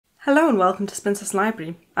Hello and welcome to Spinster's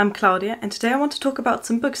Library. I'm Claudia and today I want to talk about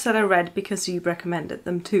some books that I read because you recommended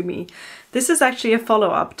them to me. This is actually a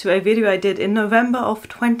follow-up to a video I did in November of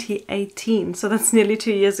 2018, so that's nearly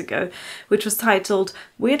 2 years ago, which was titled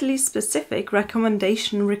Weirdly Specific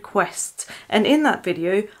Recommendation Requests. And in that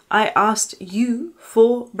video I asked you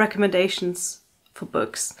for recommendations for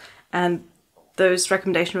books, and those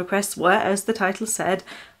recommendation requests were, as the title said,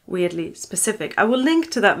 weirdly specific. I will link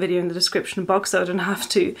to that video in the description box so I don't have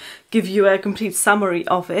to give you a complete summary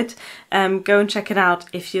of it. Go and check it out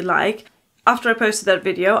if you like. After I posted that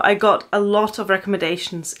video, I got a lot of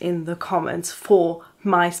recommendations in the comments for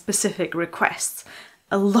my specific requests.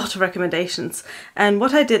 A lot of recommendations. And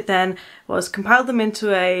what I did then was compile them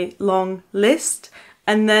into a long list,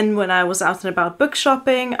 and then when I was out and about book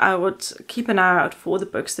shopping, I would keep an eye out for the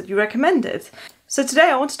books that you recommended. So today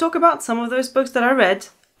I want to talk about some of those books that I read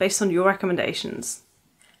based on your recommendations.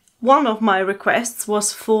 One of my requests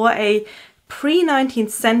was for a pre-19th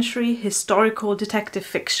century historical detective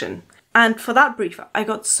fiction. And for that brief, I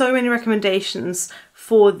got so many recommendations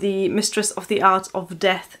for the Mistress of the Art of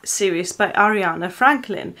Death series by Ariana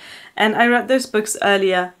Franklin. And I read those books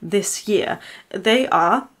earlier this year. They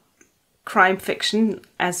are crime fiction,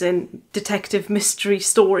 as in detective mystery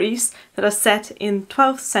stories that are set in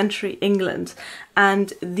 12th century England.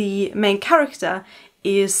 And the main character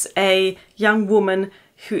is a young woman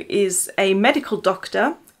who is a medical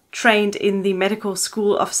doctor trained in the medical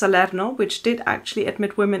school of Salerno, which did actually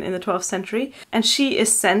admit women in the 12th century. And she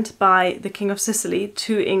is sent by the King of Sicily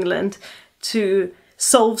to England to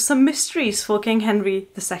solve some mysteries for King Henry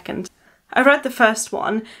II. I read the first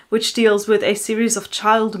one, which deals with a series of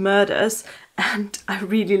child murders, and I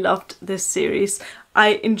really loved this series.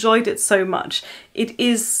 I enjoyed it so much. It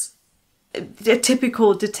is a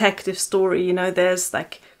typical detective story, you know, there's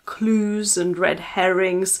like clues and red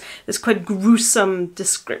herrings, there's quite gruesome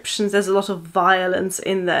descriptions, there's a lot of violence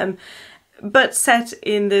in them, but set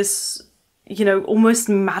in this, you know, almost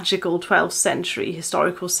magical 12th century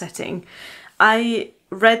historical setting. I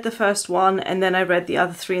read the first one and then I read the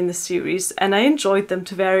other three in the series and I enjoyed them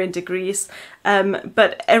to varying degrees,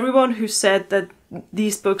 but everyone who said that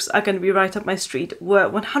these books are going to be right up my street were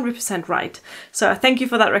 100% right. So thank you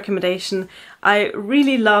for that recommendation. I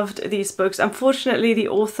really loved these books. Unfortunately, the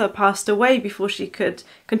author passed away before she could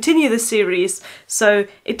continue the series, so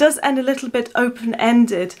it does end a little bit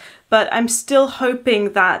open-ended, but I'm still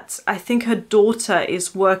hoping that I think her daughter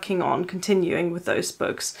is working on continuing with those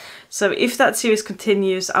books. So if that series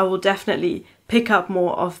continues, I will definitely pick up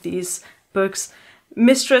more of these books.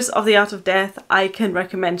 Mistress of the Art of Death I can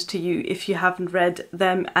recommend to you if you haven't read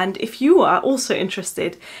them, and if you are also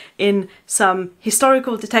interested in some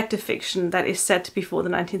historical detective fiction that is set before the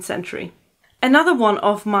 19th century. Another one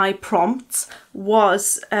of my prompts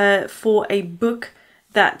was for a book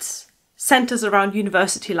that centers around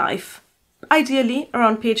university life, ideally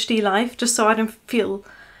around PhD life, just so I don't feel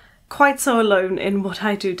quite so alone in what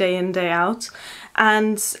I do day in, day out.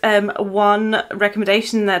 And one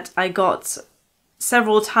recommendation that I got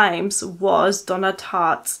several times was Donna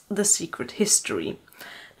Tartt's The Secret History.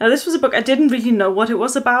 Now this was a book I didn't really know what it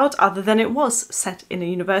was about other than it was set in a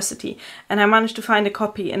university, and I managed to find a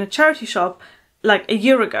copy in a charity shop like a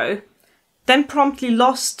year ago, then promptly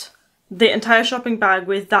lost the entire shopping bag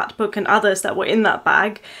with that book and others that were in that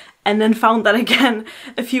bag, and then found that again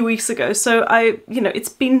a few weeks ago. So it's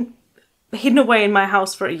been hidden away in my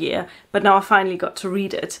house for a year, but now I finally got to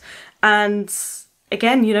read it. And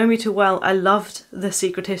again, you know me too well, I loved The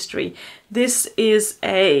Secret History. This is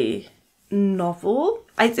a novel.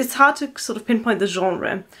 It's hard to sort of pinpoint the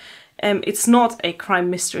genre. It's not a crime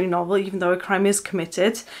mystery novel, even though a crime is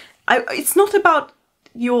committed. It's not about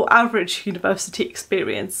your average university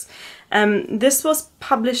experience. This was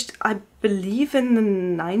published, I believe, in the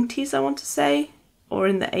 90s, I want to say, or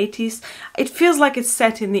in the 80s. It feels like it's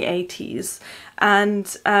set in the 80s,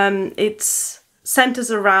 and it's centers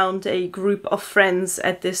around a group of friends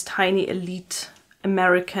at this tiny elite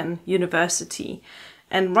American university.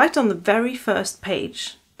 And right on the very first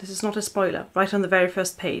page, this is not a spoiler, right on the very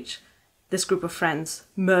first page, this group of friends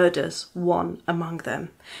murders one among them.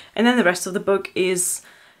 And then the rest of the book is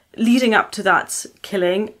leading up to that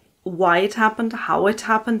killing, why it happened, how it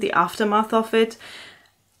happened, the aftermath of it.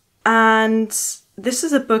 And this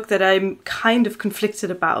is a book that I'm kind of conflicted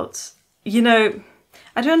about. You know,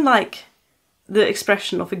 I don't like the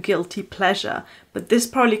expression of a guilty pleasure, but this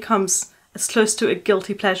probably comes as close to a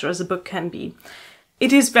guilty pleasure as a book can be.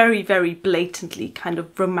 It is very, very blatantly kind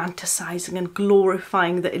of romanticizing and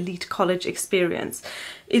glorifying the elite college experience.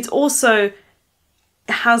 It also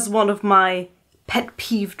has one of my pet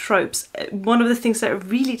peeve tropes. One of the things that I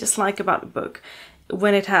really dislike about the book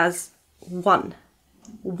when it has one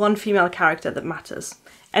female character that matters.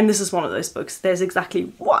 And this is one of those books. There's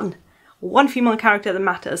exactly one female character that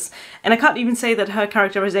matters. And I can't even say that her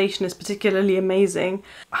characterization is particularly amazing.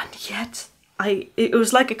 And yet, it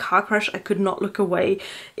was like a car crash. I could not look away.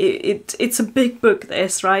 It's a big book,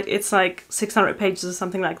 this, right? It's like 600 pages or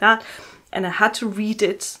something like that. And I had to read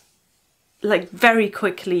it like very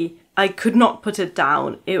quickly. I could not put it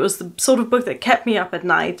down. It was the sort of book that kept me up at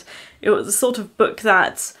night. It was the sort of book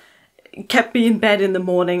that kept me in bed in the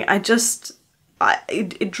morning.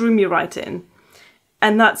 It drew me right in.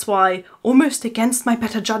 And that's why, almost against my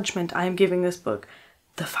better judgment, I am giving this book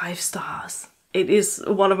the 5 stars. It is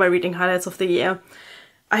one of my reading highlights of the year.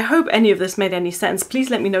 I hope any of this made any sense. Please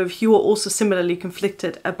let me know if you are also similarly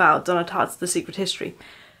conflicted about Donna Tartt's The Secret History.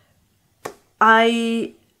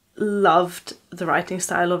 I loved the writing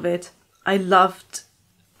style of it. I loved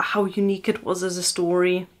how unique it was as a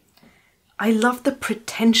story. I loved the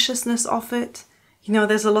pretentiousness of it. You know,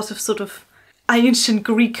 there's a lot of sort of ancient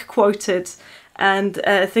Greek quoted and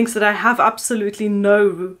things that I have absolutely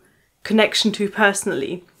no connection to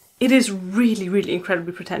personally. It is really, really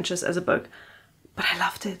incredibly pretentious as a book, but I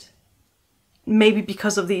loved it. Maybe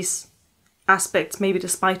because of these aspects, maybe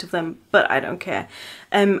despite of them, but I don't care.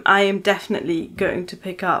 I am definitely going to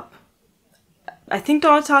pick up. I think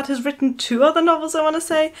Donna Tartt has written 2 other novels, I want to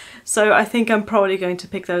say, so I think I'm probably going to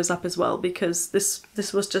pick those up as well, because this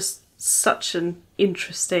was just such an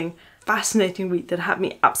interesting, fascinating read that had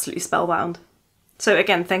me absolutely spellbound. So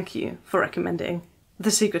again, thank you for recommending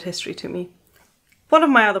The Secret History to me. One of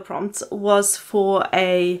my other prompts was for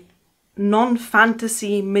a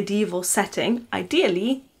non-fantasy medieval setting,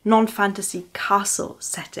 ideally non-fantasy castle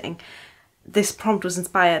setting. This prompt was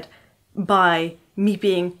inspired by me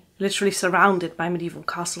being literally surrounded by medieval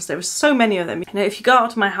castles. There were so many of them. You know, if you go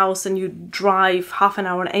out to my house and you drive half an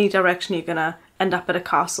hour in any direction, you're gonna end up at a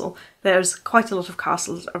castle. There's quite a lot of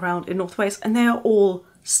castles around in North Wales, and they are all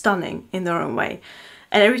stunning in their own way.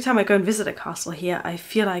 And every time I go and visit a castle here, I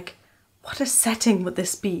feel like, what a setting would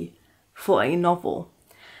this be for a novel?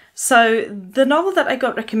 So the novel that I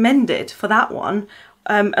got recommended for that one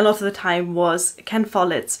a lot of the time was Ken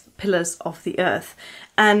Follett's Pillars of the Earth.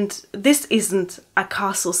 And this isn't a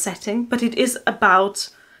castle setting, but it is about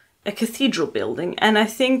a cathedral building. And I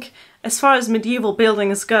think as far as medieval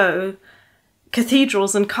buildings go,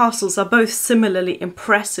 cathedrals and castles are both similarly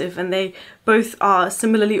impressive, and they both are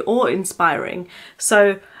similarly awe-inspiring.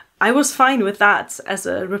 So I was fine with that as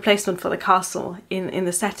a replacement for the castle in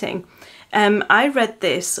the setting. I read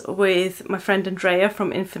this with my friend Andrea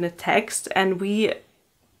from Infinite Text, and we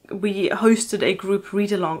hosted a group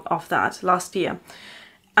read-along of that last year.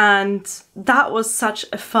 And that was such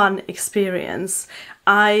a fun experience.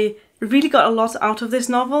 I really got a lot out of this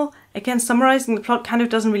novel. Again, summarizing the plot kind of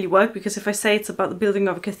doesn't really work, because if I say it's about the building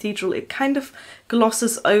of a cathedral, it kind of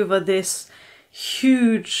glosses over this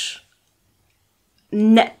huge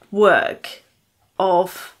network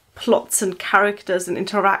of plots and characters and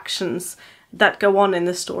interactions that go on in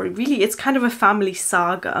the story. Really, it's kind of a family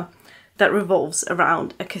saga that revolves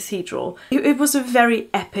around a cathedral. It was a very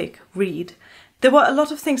epic read. There were a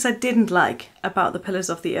lot of things I didn't like about the Pillars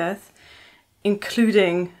of the Earth,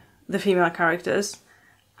 including the female characters,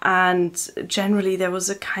 and generally there was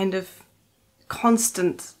a kind of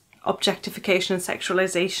constant objectification and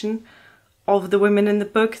sexualization of the women in the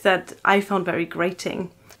book that I found very grating.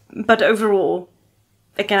 But overall,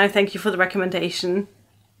 again, I thank you for the recommendation.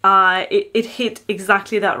 It hit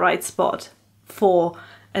exactly that right spot for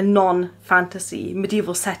a non-fantasy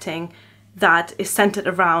medieval setting that is centered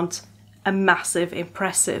around a massive,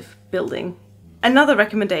 impressive building. Another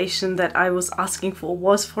recommendation that I was asking for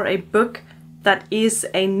was for a book that is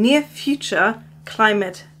a near-future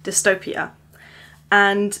climate dystopia.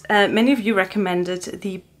 And many of you recommended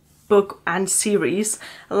the book and series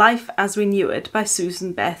Life as We Knew It by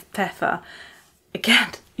Beth Pfeffer.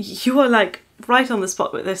 Again, you are like right on the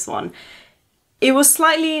spot with this one. It was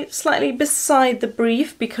slightly beside the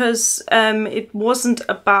brief, because it wasn't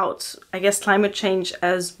about, I guess, climate change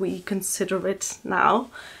as we consider it now.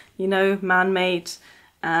 You know, man-made,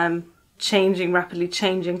 rapidly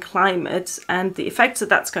changing climate and the effects that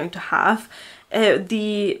that's going to have.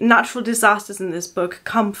 The natural disasters in this book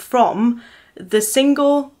come from the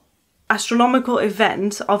single astronomical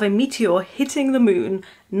event of a meteor hitting the moon,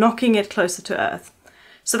 knocking it closer to Earth.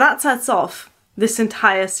 So that sets off this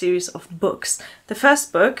entire series of books. The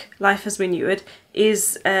first book, Life as We Knew It,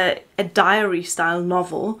 is a diary-style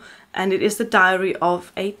novel, and it is the diary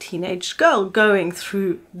of a teenage girl going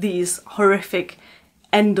through these horrific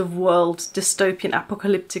end-of-world dystopian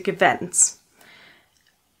apocalyptic events.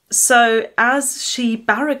 So as she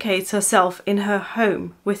barricades herself in her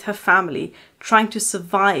home with her family, trying to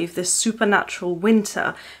survive this supernatural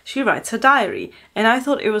winter, she writes her diary. And I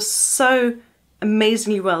thought it was so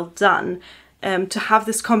amazingly well done to have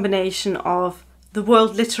this combination of the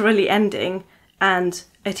world literally ending and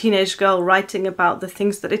a teenage girl writing about the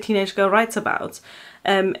things that a teenage girl writes about.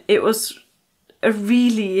 It was a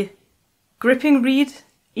really gripping read,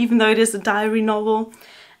 even though it is a diary novel.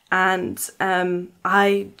 And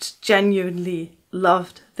I genuinely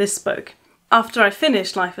loved this book. After I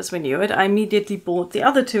finished Life as We Knew It, I immediately bought the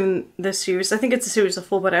other two in this series. I think it's a series of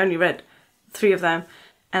 4, but I only read 3 of them.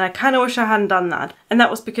 And I kind of wish I hadn't done that. And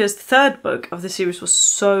that was because the third book of the series was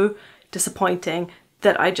so disappointing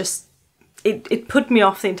that it put me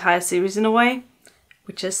off the entire series in a way,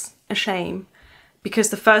 which is a shame. Because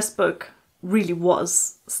the first book really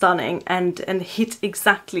was stunning and hit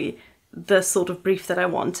exactly the sort of brief that I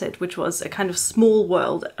wanted, which was a kind of small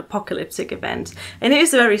world apocalyptic event. And it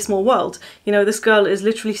is a very small world. You know, this girl is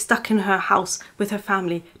literally stuck in her house with her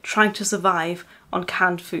family, trying to survive on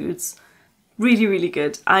canned foods. Really, really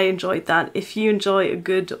good. I enjoyed that. If you enjoy a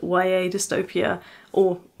good YA dystopia,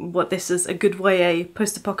 or what this is, a good YA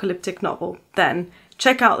post-apocalyptic novel, then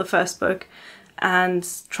check out the first book and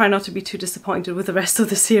try not to be too disappointed with the rest of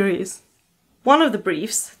the series. One of the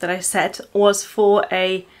briefs that I set was for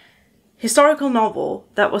a historical novel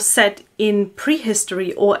that was set in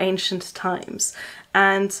prehistory or ancient times.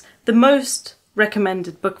 And the most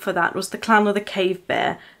recommended book for that was The Clan of the Cave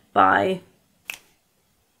Bear by...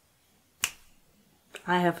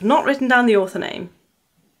 I have not written down the author name.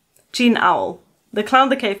 Jean Auel. The Clan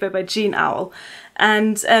of the Cave Bear by Jean Auel.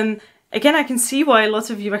 And again, I can see why a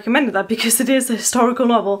lot of you recommended that, because it is a historical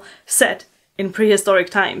novel set in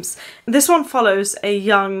prehistoric times. This one follows a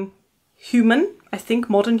young human, I think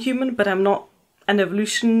modern human, but I'm not an I'm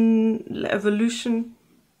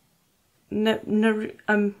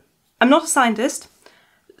not a scientist.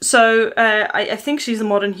 So I think she's a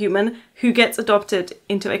modern human who gets adopted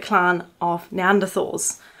into a clan of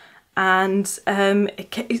Neanderthals. And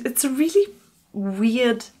it's a really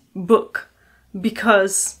weird book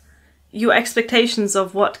because your expectations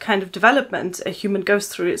of what kind of development a human goes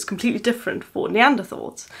through is completely different for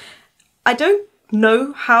Neanderthals. I don't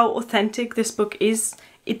know how authentic this book is.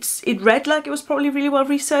 It read like it was probably really well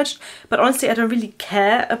researched, but honestly I don't really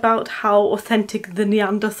care about how authentic the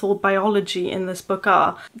Neanderthal biology in this book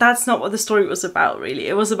are. That's not what the story was about, really.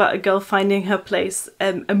 It was about a girl finding her place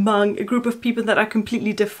among a group of people that are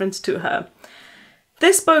completely different to her.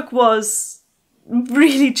 This book was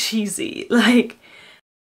really cheesy. Like,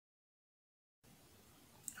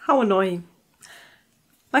 how annoying.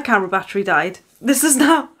 My camera battery died. This is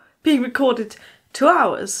now being recorded 2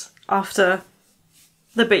 hours after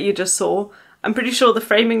the bit you just saw. I'm pretty sure the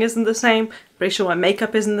framing isn't the same, pretty sure my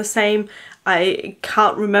makeup isn't the same. I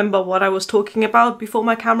can't remember what I was talking about before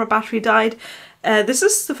my camera battery died. This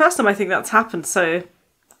is the first time I think that's happened, so I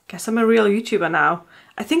guess I'm a real YouTuber now.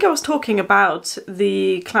 I think I was talking about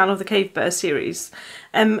the Clan of the Cave Bear series.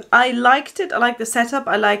 I liked it, I liked the setup,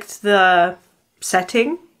 I liked the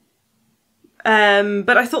setting,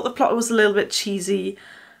 but I thought the plot was a little bit cheesy.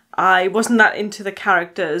 I wasn't that into the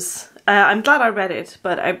characters. I'm glad I read it,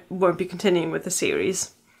 but I won't be continuing with the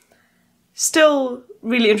series. Still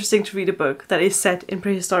really interesting to read a book that is set in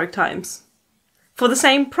prehistoric times. For the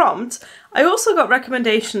same prompt, I also got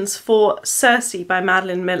recommendations for Circe by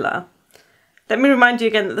Madeline Miller. Let me remind you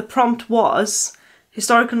again that the prompt was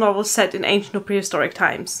historical novels set in ancient or prehistoric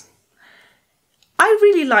times. I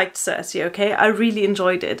really liked Circe, okay? I really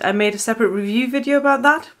enjoyed it. I made a separate review video about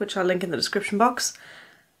that, which I'll link in the description box.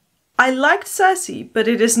 I liked Circe, but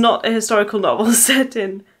it is not a historical novel set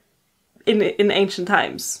in ancient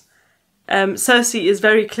times. Circe is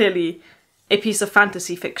very clearly a piece of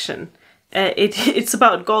fantasy fiction. It's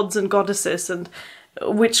about gods and goddesses and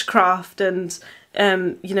witchcraft and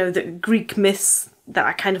you know, the Greek myths that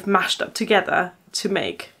are kind of mashed up together to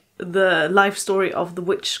make the life story of the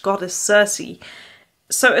witch goddess Circe.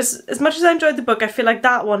 So as much as I enjoyed the book, I feel like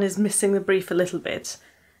that one is missing the brief a little bit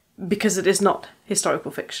because it is not historical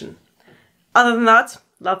fiction. Other than that,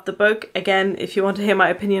 loved the book. Again, if you want to hear my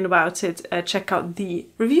opinion about it, check out the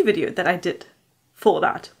review video that I did for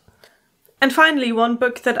that. And finally, one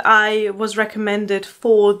book that I was recommended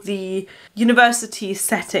for the university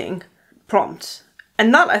setting prompt.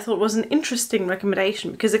 And that I thought was an interesting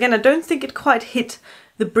recommendation because, again, I don't think it quite hit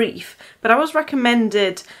the brief, but I was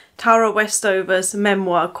recommended Tara Westover's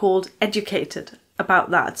memoir called Educated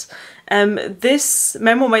about that. This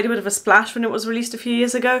memoir made a bit of a splash when it was released a few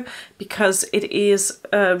years ago because it is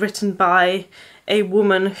written by a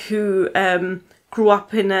woman who grew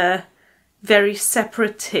up in a very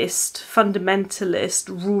separatist, fundamentalist,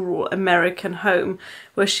 rural American home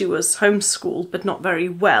where she was homeschooled but not very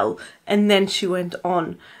well, and then she went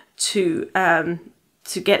on to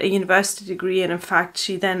get a university degree, and in fact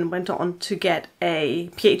she then went on to get a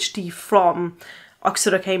PhD from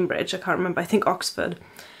Oxford or Cambridge, I can't remember, I think Oxford.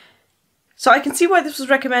 So I can see why this was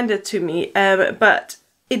recommended to me, but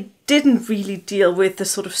it didn't really deal with the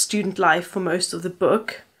sort of student life for most of the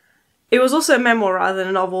book. It was also a memoir rather than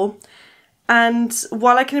a novel. And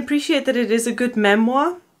while I can appreciate that it is a good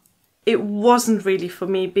memoir, it wasn't really for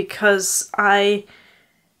me because I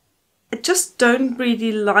just don't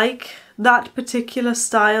really like that particular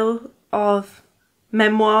style of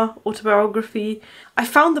memoir, autobiography. I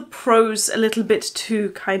found the prose a little bit too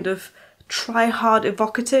kind of try-hard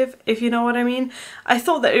evocative, if you know what I mean. I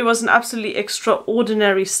thought that it was an absolutely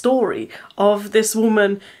extraordinary story of this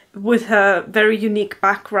woman with her very unique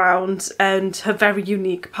background and her very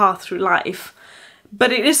unique path through life.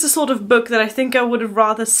 But it is the sort of book that I think I would have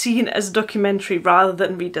rather seen as a documentary rather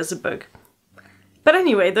than read as a book. But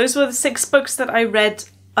anyway, those were the 6 books that I read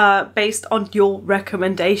based on your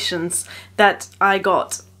recommendations that I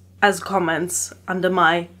got as comments under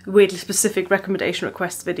my weirdly specific recommendation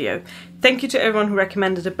request video. Thank you to everyone who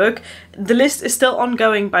recommended a book. The list is still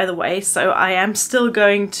ongoing, by the way, so I am still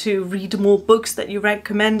going to read more books that you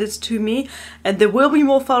recommended to me, and there will be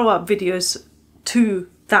more follow-up videos to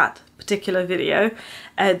that particular video.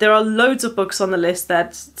 There are loads of books on the list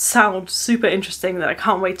that sound super interesting that I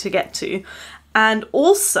can't wait to get to. And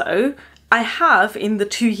also, I have, in the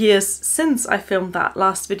 2 years since I filmed that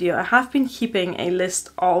last video, I have been keeping a list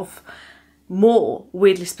of more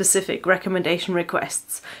weirdly specific recommendation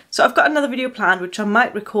requests. So I've got another video planned, which I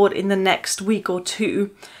might record in the next week or 2,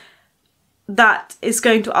 that is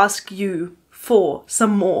going to ask you for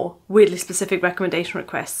some more weirdly specific recommendation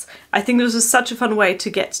requests. I think this was such a fun way to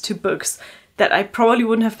get to books that I probably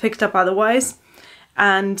wouldn't have picked up otherwise.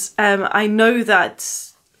 And I know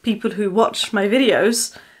that people who watch my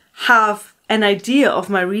videos have an idea of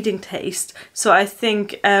my reading taste, so I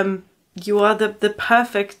think you are the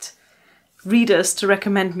perfect readers to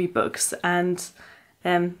recommend me books, and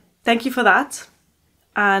thank you for that,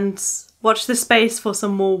 and watch this space for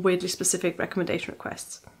some more weirdly specific recommendation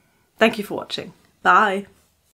requests. Thank you for watching. Bye!